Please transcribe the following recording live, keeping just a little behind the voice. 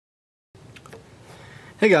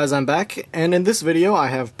Hey guys, I'm back, and in this video I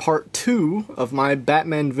have part 2 of my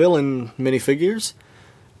Batman villain minifigures.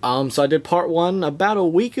 So I did part 1 about a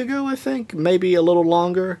week ago, I think, maybe a little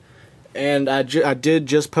longer, and I did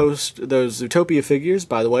just post those Zootopia figures.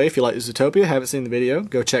 By the way, if you like Zootopia, haven't seen the video,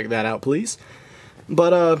 go check that out please.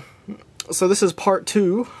 But, so this is part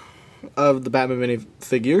 2 of the Batman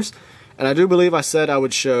minifigures, and I do believe I said I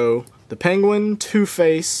would show the Penguin,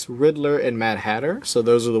 Two-Face, Riddler, and Mad Hatter, so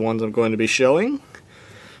those are the ones I'm going to be showing.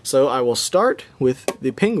 So I will start with the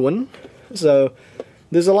Penguin. So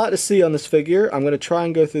there's a lot to see on this figure. I'm going to try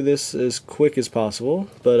and go through this as quick as possible.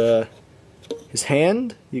 But his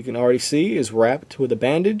hand, you can already see, is wrapped with a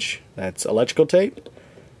bandage. That's electrical tape.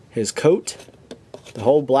 His coat, the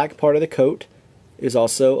whole black part of the coat, is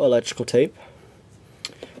also electrical tape.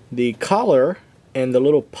 The collar and the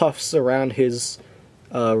little puffs around his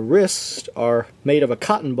wrist are made of a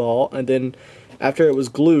cotton ball, and then after it was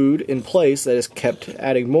glued in place, that is kept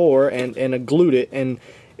adding more and glued it, and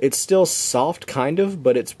it's still soft kind of,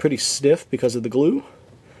 but it's pretty stiff because of the glue.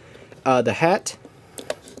 The hat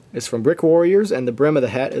is from Brick Warriors, and the brim of the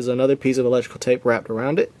hat is another piece of electrical tape wrapped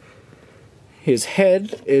around it. His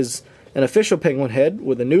head is an official penguin head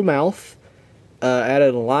with a new mouth,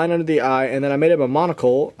 added a line under the eye, and then I made him a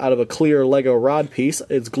monocle out of a clear Lego rod piece.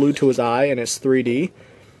 It's glued to his eye and it's 3D.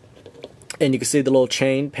 And you can see the little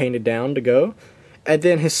chain painted down to go. And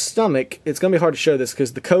then his stomach, it's going to be hard to show this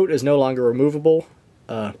because the coat is no longer removable,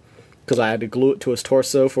 because I had to glue it to his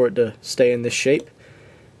torso for it to stay in this shape.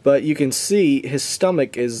 But you can see his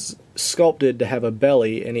stomach is sculpted to have a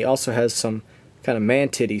belly, and he also has some kind of man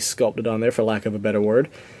titty sculpted on there, for lack of a better word.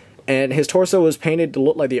 And his torso was painted to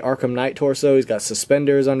look like the Arkham Knight torso. He's got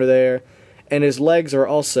suspenders under there. And his legs are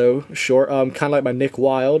also short, kind of like my Nick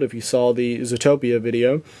Wilde, if you saw the Zootopia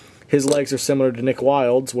video. His legs are similar to Nick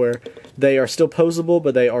Wilde's, where they are still posable,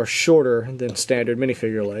 but they are shorter than standard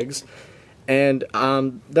minifigure legs. And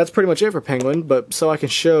that's pretty much it for Penguin, but so I can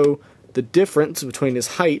show the difference between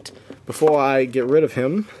his height before I get rid of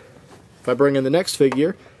him. If I bring in the next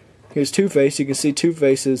figure, here's Two-Face. You can see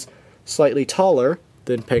Two-Face is slightly taller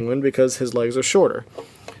than Penguin because his legs are shorter.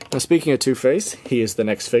 Now speaking of Two-Face, he is the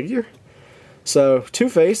next figure. So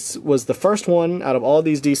Two-Face was the first one out of all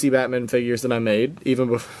these DC Batman figures that I made,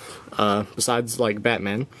 even besides like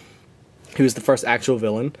Batman. He was the first actual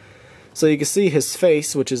villain. So you can see his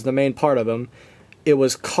face, which is the main part of him, it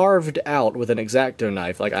was carved out with an X-Acto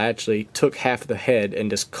knife. Like, I actually took half the head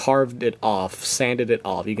and just carved it off, sanded it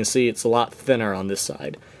off. You can see it's a lot thinner on this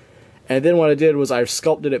side. And then what I did was I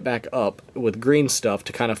sculpted it back up with green stuff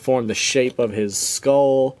to kind of form the shape of his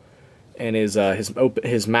skull and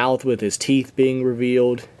his mouth with his teeth being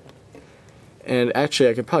revealed. And actually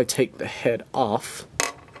I could probably take the head off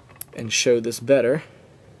and show this better.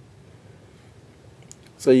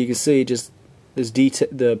 So you can see just this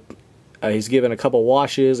he's given a couple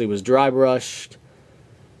washes. He was dry brushed,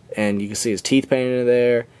 and you can see his teeth painted in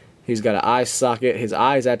there. He's got an eye socket. His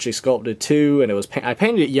eye is actually sculpted too, and it was I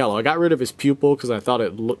painted it yellow. I got rid of his pupil because I thought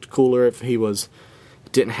it looked cooler if he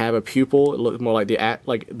didn't have a pupil. It looked more like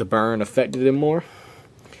the burn affected him more.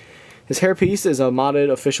 His hairpiece is a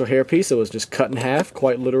modded official hairpiece. It was just cut in half,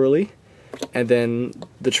 quite literally. And then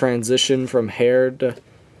the transition from hair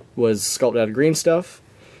was sculpted out of green stuff.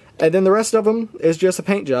 And then the rest of them is just a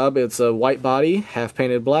paint job. It's a white body, half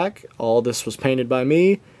painted black. All this was painted by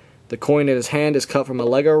me. The coin in his hand is cut from a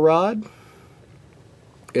Lego rod.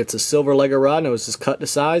 It's a silver Lego rod, and it was just cut to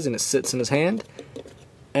size, and it sits in his hand.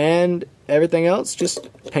 And everything else just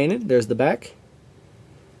painted. There's the back.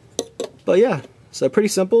 But yeah, so pretty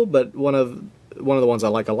simple, but one of the ones I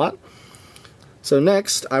like a lot. So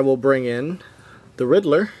next, I will bring in the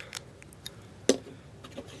Riddler.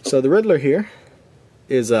 So the Riddler here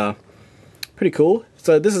is pretty cool.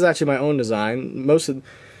 So this is actually my own design.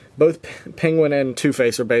 Both Penguin and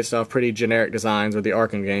Two-Face are based off pretty generic designs with the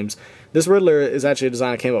Arkham games. This Riddler is actually a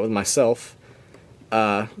design I came up with myself.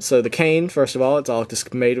 So the cane, first of all, it's all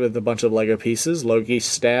just made with a bunch of Lego pieces. Loki's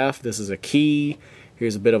staff, this is a key,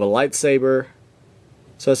 here's a bit of a lightsaber.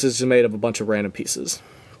 So this is just made of a bunch of random pieces.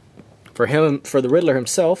 For the Riddler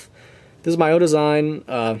himself, this is my own design.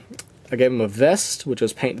 I gave him a vest, which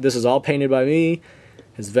was this is all painted by me.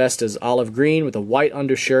 His vest is olive green with a white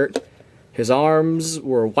undershirt. His arms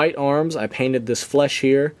were white arms. I painted this flesh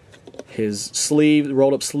here. His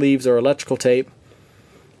rolled up sleeves are electrical tape.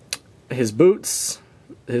 His boots,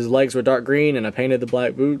 his legs were dark green, and I painted the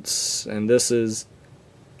black boots. And this is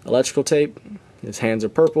electrical tape. His hands are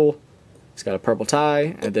purple. He's got a purple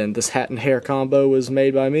tie. And then this hat and hair combo was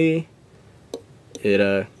made by me.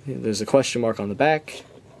 There's a question mark on the back.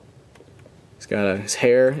 He's got his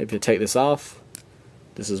hair. If you take this off,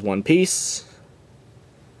 this is one piece.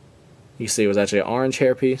 you see it was actually an orange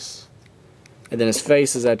hairpiece. And then his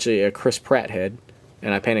face is actually a Chris Pratt head,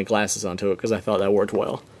 and I painted glasses onto it because I thought that worked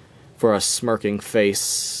well for a smirking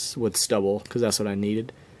face with stubble, because that's what I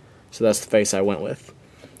needed. So that's the face I went with.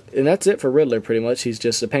 And that's it for Riddler, pretty much. He's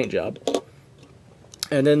just a paint job.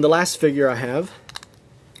 And then the last figure I have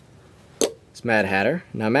is Mad Hatter.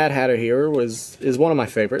 Now, Mad Hatter here is one of my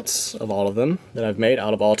favorites of all of them that I've made.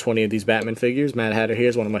 Out of all 20 of these Batman figures, Mad Hatter here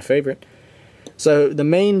is one of my favorite. So the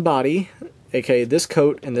main body, aka this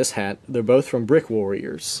coat and this hat, they're both from Brick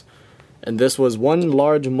Warriors. And this was one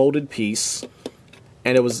large molded piece,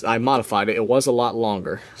 and I modified it. It was a lot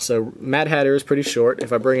longer. So Mad Hatter is pretty short.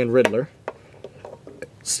 If I bring in Riddler,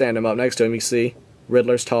 stand him up next to him, you see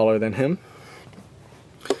Riddler's taller than him.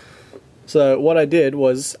 So what I did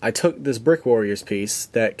was I took this Brick Warriors piece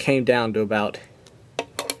that came down to about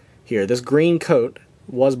here. This green coat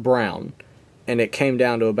was brown, and it came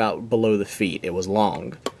down to about below the feet. It was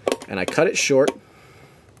long. And I cut it short,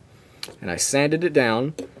 and I sanded it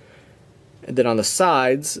down, and then on the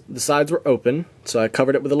sides were open, so I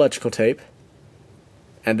covered it with electrical tape,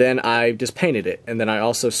 and then I just painted it, and then I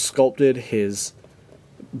also sculpted his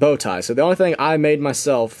bow tie. So the only thing I made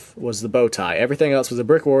myself was the bow tie. Everything else was a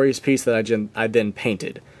Brick Warriors piece that I then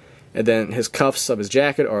painted. And then his cuffs of his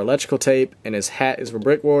jacket are electrical tape, and his hat is for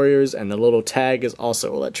Brick Warriors, and the little tag is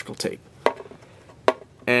also electrical tape.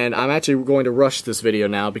 And I'm actually going to rush this video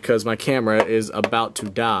now because my camera is about to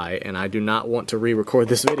die and I do not want to re-record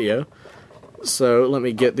this video. So let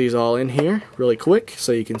me get these all in here really quick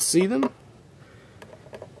so you can see them.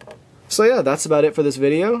 So yeah, that's about it for this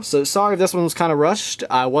video. So sorry if this one was kind of rushed.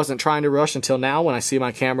 I wasn't trying to rush until now when I see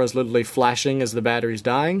my camera is literally flashing as the battery's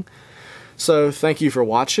dying. So thank you for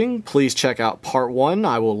watching. Please check out part 1.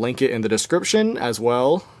 I will link it in the description as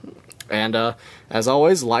well. And as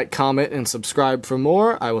always, like, comment, and subscribe for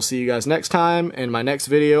more. I will see you guys next time. In my next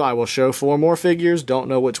video, I will show 4 more figures. Don't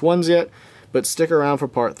know which ones yet, but stick around for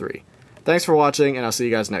part 3. Thanks for watching, and I'll see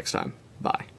you guys next time. Bye.